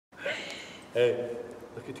Hey,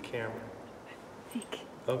 look at the camera. Zeke.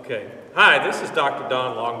 Okay. Hi, this is Dr.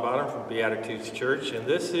 Don Longbottom from Beatitudes Church, and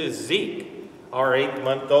this is Zeke, our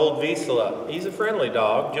 8-month-old Vizsla. He's a friendly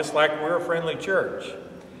dog, just like we're a friendly church.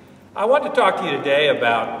 I want to talk to you today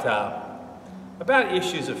about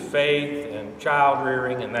issues of faith and child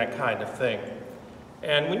rearing and that kind of thing.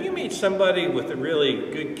 And when you meet somebody with a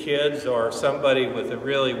really good kids or somebody with a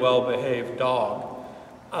really well-behaved dog,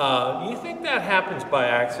 you think that happens by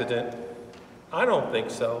accident? I don't think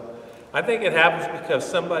so. I think it happens because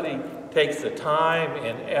somebody takes the time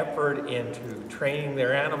and effort into training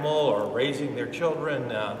their animal or raising their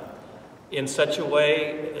children in such a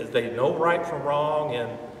way as they know right from wrong,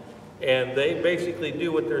 and they basically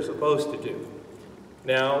do what they're supposed to do.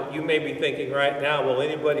 Now, you may be thinking right now, well,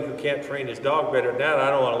 anybody who can't train his dog better than that, I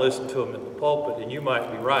don't want to listen to him in the pulpit, and you might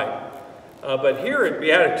be right. But here at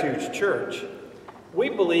Beatitudes Church, we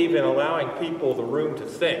believe in allowing people the room to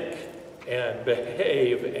think and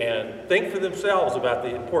behave and think for themselves about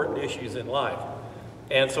the important issues in life.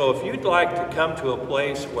 And so if you'd like to come to a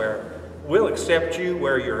place where we'll accept you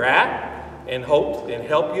where you're at and help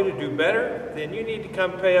you to do better, then you need to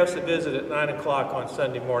come pay us a visit at 9 o'clock on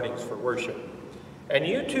Sunday mornings for worship. And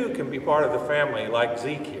you too can be part of the family like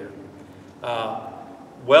Zeke here.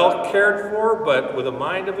 Well cared for, but with a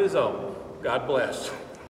mind of his own. God bless.